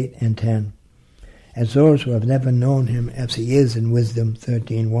 Jeremiah 8 and 10, as those who have never known him as he is in Wisdom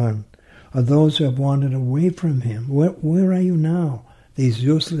 13:1, or those who have wandered away from him. Where are you now? These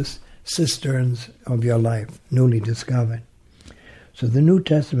useless cisterns of your life, newly discovered. So the New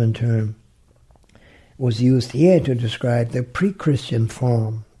Testament term was used here to describe the pre-Christian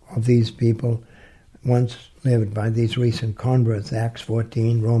form of these people once lived by these recent converts, Acts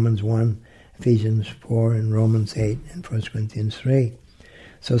 14, Romans 1, Ephesians 4, and Romans 8, and 1 Corinthians 3.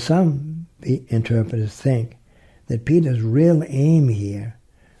 So some interpreters think that Peter's real aim here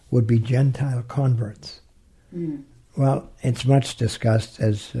would be Gentile converts. Well, it's much discussed,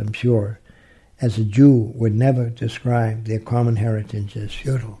 as I'm sure, as a Jew would never describe their common heritage as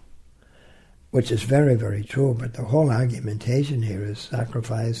futile, which is very, very true, but the whole argumentation here is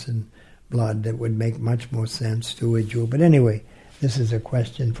sacrifice and blood that would make much more sense to a Jew. But anyway, this is a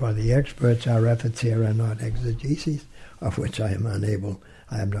question for the experts. Our efforts here are not exegesis, of which I am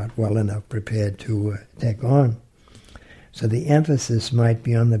not well enough prepared to take on. So the emphasis might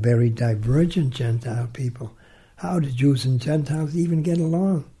be on the very divergent Gentile people. How do Jews and Gentiles even get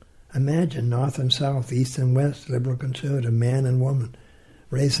along? Imagine north and south, east and west, liberal, conservative, man and woman,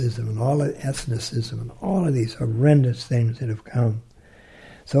 racism and all of ethnicism and all of these horrendous things that have come.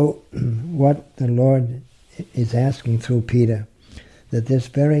 So what the Lord is asking through Peter, that this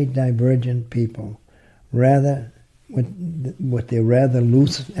very divergent people, rather with their rather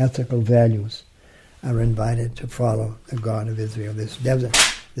loose ethical values, are invited to follow the God of Israel, this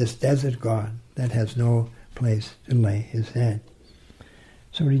desert God that has no place to lay his head.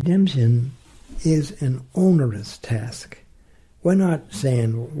 So redemption is an onerous task. We're not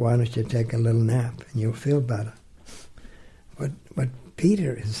saying, why don't you take a little nap and you'll feel better. But what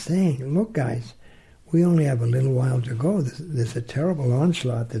Peter is saying, look guys, we only have a little while to go. There's a terrible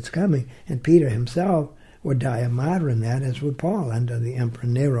onslaught that's coming, and Peter himself would die a martyr in that, as would Paul, under the Emperor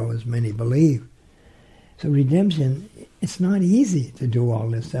Nero, as many believe. So redemption, it's not easy to do all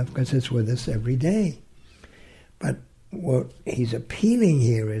this stuff because it's with us every day. But what he's appealing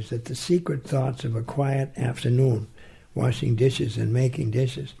here is that the secret thoughts of a quiet afternoon, washing dishes and making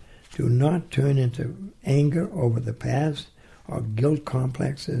dishes, do not turn into anger over the past or guilt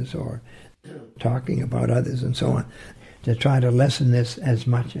complexes or talking about others and so on, to try to lessen this as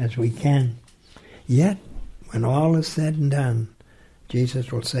much as we can. Yet, when all is said and done,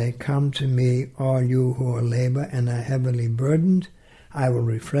 Jesus will say, "Come to me, all you who are labor and are heavily burdened, I will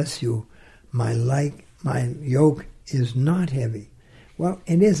refresh you. My yoke is not heavy." Well,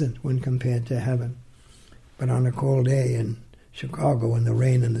 it isn't when compared to heaven. But on a cold day in Chicago in the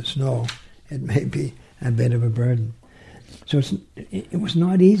rain and the snow, it may be a bit of a burden. So it was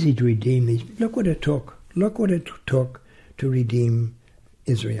not easy to redeem these. Look what it took. Look what it took to redeem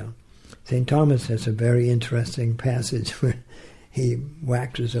Israel. St. Thomas has a very interesting passage where he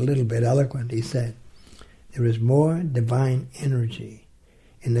waxes a little bit eloquent. He said, there is more divine energy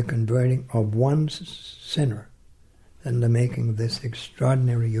in the converting of one sinner than the making of this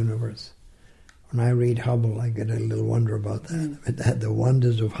extraordinary universe. When I read Hubble, I get a little wonder about that, the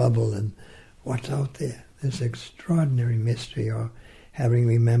wonders of Hubble and what's out there. This extraordinary mystery, or having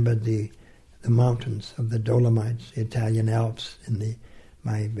remembered the mountains of the Dolomites, the Italian Alps, in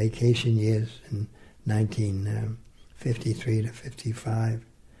my vacation years in 1953 to 55.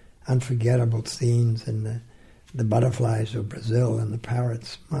 Unforgettable scenes, and the butterflies of Brazil and the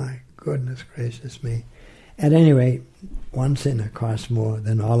parrots. My goodness gracious me. At any rate, one sinner costs more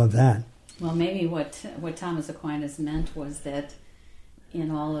than all of that. Well, maybe what Thomas Aquinas meant was that in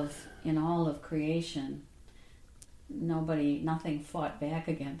all of creation, nothing fought back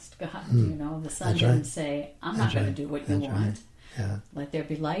against God. The sun didn't say, "I'm not going to do what you want." Right. Yeah. Let there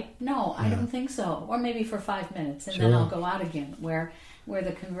be light. No, I don't think so. Or maybe for 5 minutes, and then I'll go out again. Where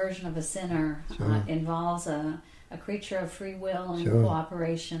the conversion of a sinner involves a creature of free will and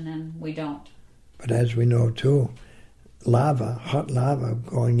cooperation, and we don't. But as we know too, hot lava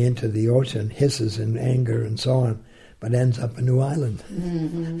going into the ocean hisses in anger and so on, but ends up a new island.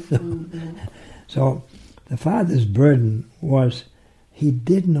 So the Father's burden was he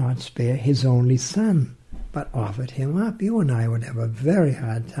did not spare his only son, but offered him up. You and I would have a very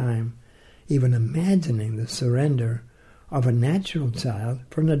hard time even imagining the surrender of a natural child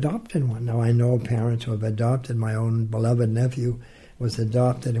for an adopted one. Now, I know parents who have adopted. My own beloved nephew was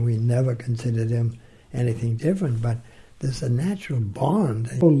adopted, and we never considered him anything different, but there's a natural bond.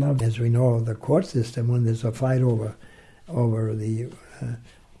 As we know, the court system, when there's a fight over the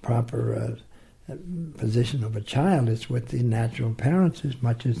proper position of a child, it's with the natural parents as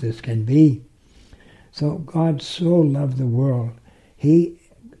much as this can be. So God so loved the world, he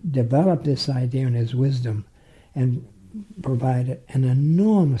developed this idea in his wisdom and provided an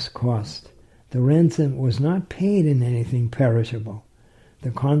enormous cost. The ransom was not paid in anything perishable.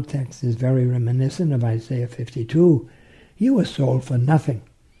 The context is very reminiscent of Isaiah 52. You were sold for nothing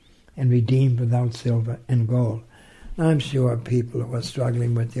and redeemed without silver and gold. Now, I'm sure people who are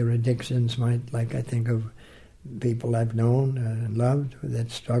struggling with their addictions might, like I think of people I've known and loved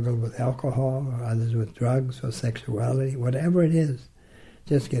that struggle with alcohol, or others with drugs or sexuality, whatever it is,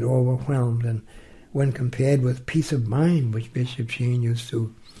 just get overwhelmed. And when compared with peace of mind, which Bishop Sheen used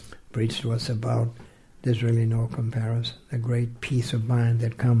to preach to us about, there's really no comparison. The great peace of mind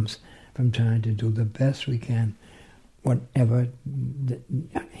that comes from trying to do the best we can, whatever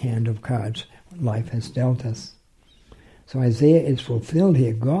hand of cards life has dealt us. So Isaiah is fulfilled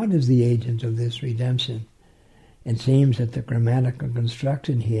here. God is the agent of this redemption. It seems that the grammatical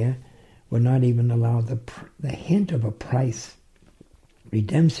construction here would not even allow the hint of a price.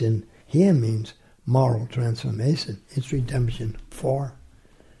 Redemption here means moral transformation. It's redemption for.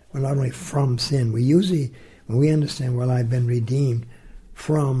 Well, not only from sin. We usually, when we understand, well, I've been redeemed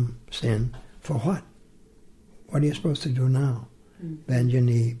from sin, for what? What are you supposed to do now? Bend your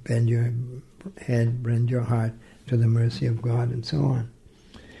knee, bend your head, bend your heart to the mercy of God, and so on.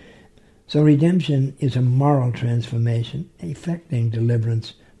 So redemption is a moral transformation, effecting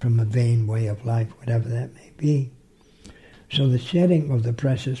deliverance from a vain way of life, whatever that may be. So the shedding of the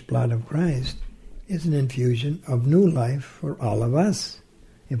precious blood of Christ is an infusion of new life for all of us,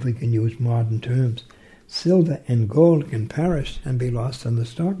 if we can use modern terms. Silver and gold can perish and be lost on the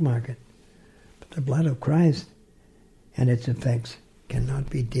stock market, but the blood of Christ and its effects cannot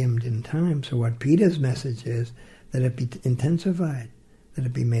be dimmed in time. So what Peter's message is, that it be intensified, that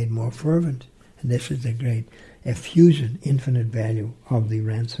it be made more fervent. And this is the great effusion, infinite value of the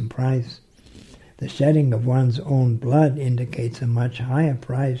ransom price. The shedding of one's own blood indicates a much higher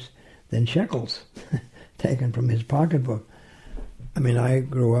price than shekels taken from his pocketbook. I mean, I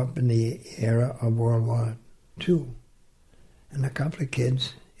grew up in the era of World War II, and a couple of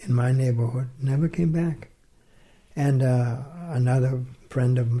kids in my neighborhood never came back. And another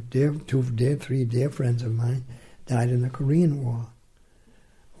friend of three dear friends of mine died in the Korean War.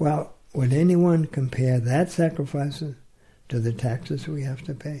 Well, would anyone compare that sacrifice to the taxes we have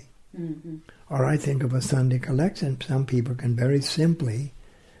to pay? Mm-hmm. Or I think of a Sunday collection. Some people can very simply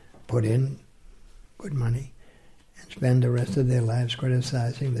put in good money and spend the rest of their lives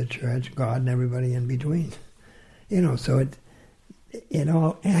criticizing the church, God, and everybody in between. So it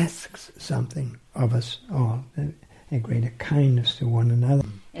all asks something of us all, a greater kindness to one another.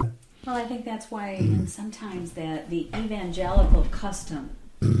 Well, I think that's why sometimes that the evangelical custom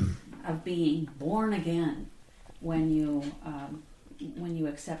of being born again when you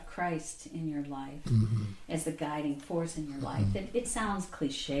accept Christ in your life as the guiding force in your life, it sounds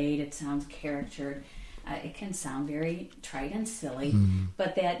cliched, it sounds caricatured, it can sound very trite and silly,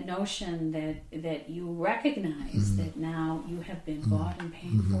 but that notion that you recognize that now you have been bought and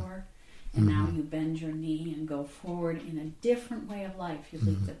paid for, and now you bend your knee and go forward in a different way of life. You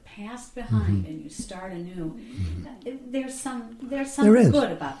leave the past behind and you start anew. There's something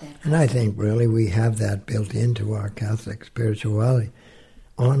good about that. And I think really we have that built into our Catholic spirituality.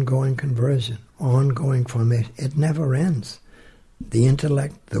 Ongoing conversion, ongoing formation. It never ends. The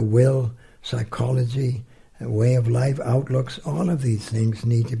intellect, the will, psychology, way of life, outlooks, all of these things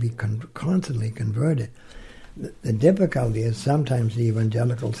need to be constantly converted. The difficulty is sometimes the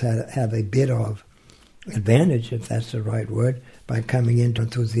evangelicals have a bit of advantage, if that's the right word, by coming into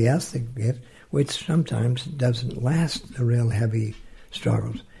enthusiastic gift, which sometimes doesn't last the real heavy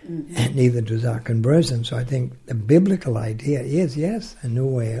struggles. And neither does our conversion. So I think the biblical idea is, yes, a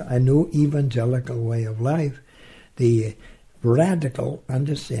new evangelical way of life, the radical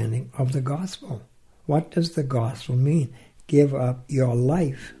understanding of the gospel. What does the gospel mean? Give up your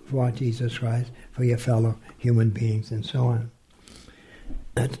life for Jesus Christ, for your fellow human beings, and so on.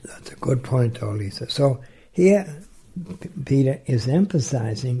 That's a good point, though, Lisa. So here, Peter is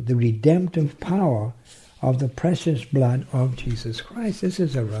emphasizing the redemptive power of the precious blood of Jesus Christ. This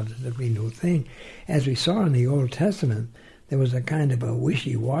is a relatively new thing. As we saw in the Old Testament, there was a kind of a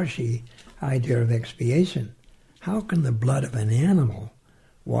wishy-washy idea of expiation. How can the blood of an animal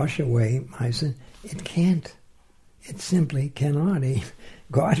wash away my sin? It can't. It simply cannot.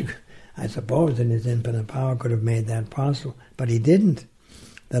 God, I suppose, in his infinite power, could have made that possible, but he didn't.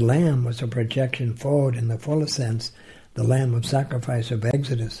 The Lamb was a projection forward in the fullest sense. The Lamb of sacrifice of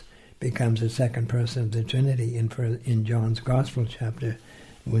Exodus becomes the second person of the Trinity in John's Gospel chapter,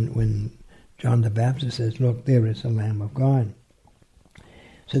 when John the Baptist says, "Look, there is the Lamb of God."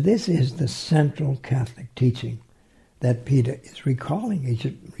 So this is the central Catholic teaching that Peter is recalling. He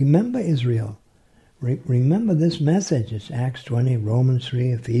should remember Israel. Remember this message. It's Acts 20, Romans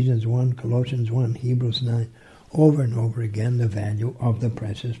 3, Ephesians 1, Colossians 1, Hebrews 9. Over and over again, the value of the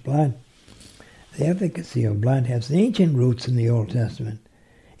precious blood. The efficacy of blood has ancient roots in the Old Testament.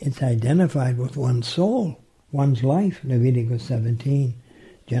 It's identified with one's soul, one's life, Leviticus 17,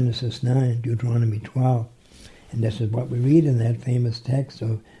 Genesis 9, Deuteronomy 12. And this is what we read in that famous text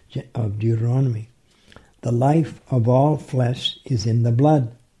of Deuteronomy. The life of all flesh is in the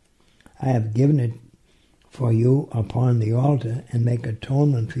blood. I have given it for you upon the altar and make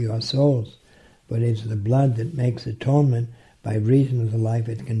atonement for your souls. But it is the blood that makes atonement by reason of the life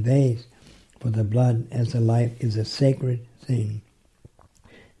it conveys. For the blood as the life is a sacred thing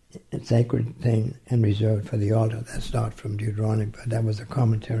and reserved for the altar. That's not from Deuteronomy, but that was a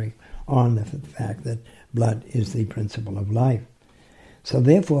commentary on the fact that blood is the principle of life. So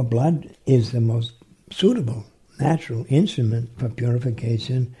therefore blood is the most suitable, natural instrument for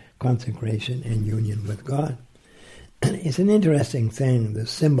purification, consecration, and union with God. It's an interesting thing, the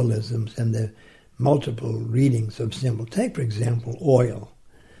symbolisms and the multiple readings of symbols. Take, for example, oil.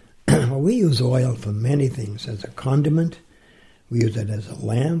 Well, we use oil for many things as a condiment. We use it as a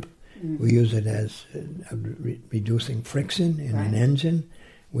lamp. We use it as reducing friction in an engine.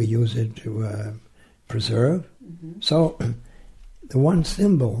 We use it to preserve. So the one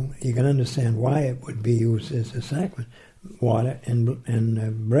symbol, you can understand why it would be used as a sacrament. Water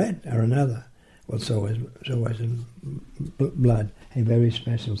and bread are another. Well, so is blood, a very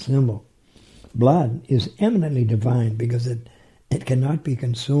special symbol. Blood is eminently divine because it cannot be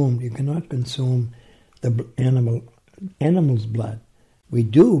consumed. You cannot consume the animal's blood. We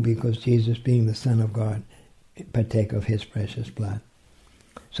do because Jesus, being the Son of God, partake of his precious blood.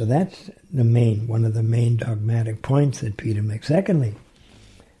 So that's one of the main dogmatic points that Peter makes. Secondly,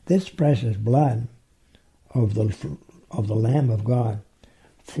 this precious blood of the Lamb of God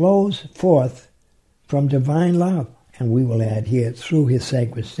flows forth from divine love, and we will add here, through his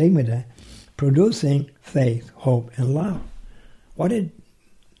sacred stigmata, producing faith, hope, and love. What did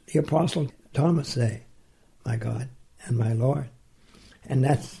the Apostle Thomas say? My God and my Lord. And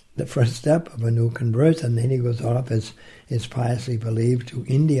that's the first step of a new conversion. Then he goes off, as is piously believed, to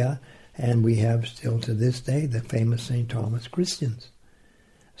India, and we have still to this day the famous St. Thomas Christians.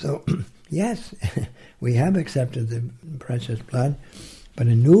 So, yes, we have accepted the precious blood, but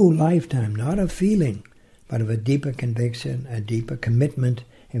a new lifetime, not a feeling, but of a deeper conviction, a deeper commitment,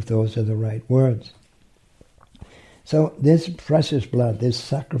 if those are the right words. So this precious blood, this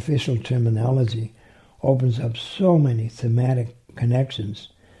sacrificial terminology, opens up so many thematic connections.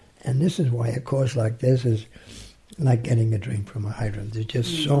 And this is why a course like this is like getting a drink from a hydrant. There's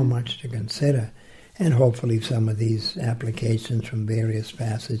just so much to consider. And hopefully some of these applications from various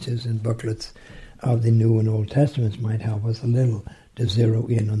passages and booklets of the New and Old Testaments might help us a little to zero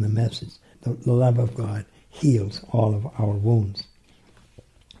in on the message. The love of God heals all of our wounds.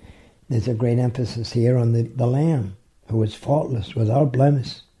 There's a great emphasis here on the Lamb, who is faultless, without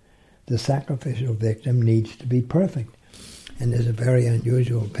blemish. The sacrificial victim needs to be perfect. And there's a very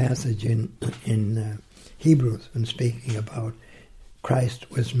unusual passage in Hebrews when speaking about Christ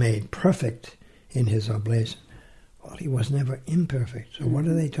was made perfect in his oblation. Well, he was never imperfect. So what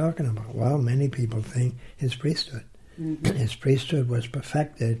are they talking about? Well, many people think his priesthood. His priesthood was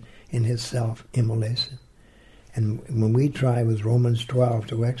perfected in his self-immolation. And when we try with Romans 12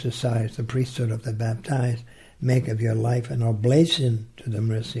 to exercise the priesthood of the baptized, make of your life an oblation to the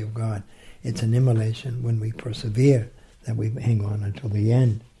mercy of God, it's an immolation when we persevere, that we hang on until the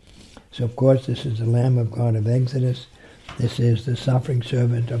end. So, of course, this is the Lamb of God of Exodus. This is the suffering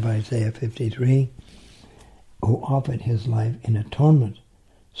servant of Isaiah 53, who offered his life in atonement.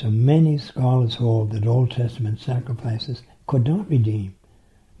 So many scholars hold that Old Testament sacrifices could not redeem,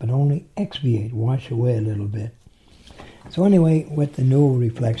 but only expiate, wash away a little bit. So anyway, with the new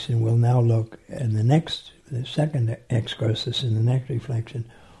reflection, we'll now look in the second excursus, in the next reflection,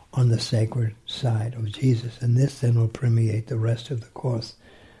 on the sacred side of Jesus. And this then will permeate the rest of the course.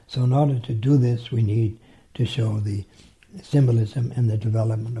 So in order to do this, we need to show the symbolism and the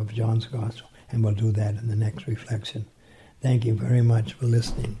development of John's Gospel. And we'll do that in the next reflection. Thank you very much for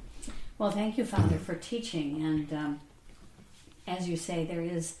listening. Well, thank you, Father, for teaching. And as you say, there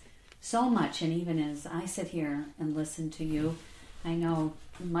is so much. And even as I sit here and listen to you, I know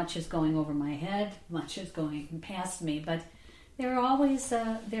much is going over my head, much is going past me, but there are always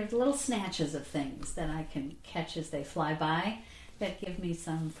there's little snatches of things that I can catch as they fly by that give me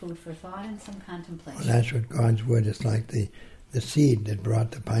some food for thought and some contemplation. Well, that's what God's Word is like, the seed that brought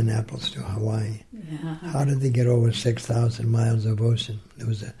the pineapples to Hawaii. Yeah. How did they get over 6,000 miles of ocean? There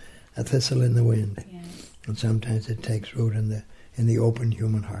was a thistle in the wind. Yes. And sometimes it takes root in the open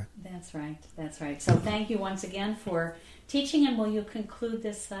human heart. That's right. That's right. So thank you once again for teaching, and will you conclude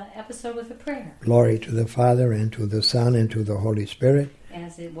this episode with a prayer? Glory to the Father, and to the Son, and to the Holy Spirit.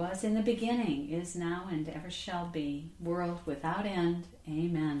 As it was in the beginning, is now, and ever shall be, world without end.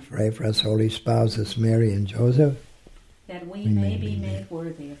 Amen. Pray for us, holy spouses, Mary and Joseph. That we may be made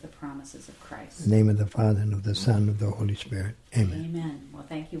worthy of the promises of Christ. In the name of the Father, and of the Son, and of the Holy Spirit. Amen. Amen. Well,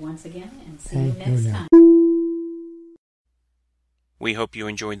 thank you once again, and see you next time. We hope you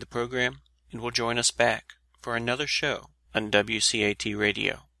enjoyed the program and will join us back for another show on WCAT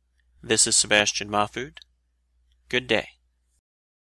Radio. This is Sebastian Mahfood. Good day.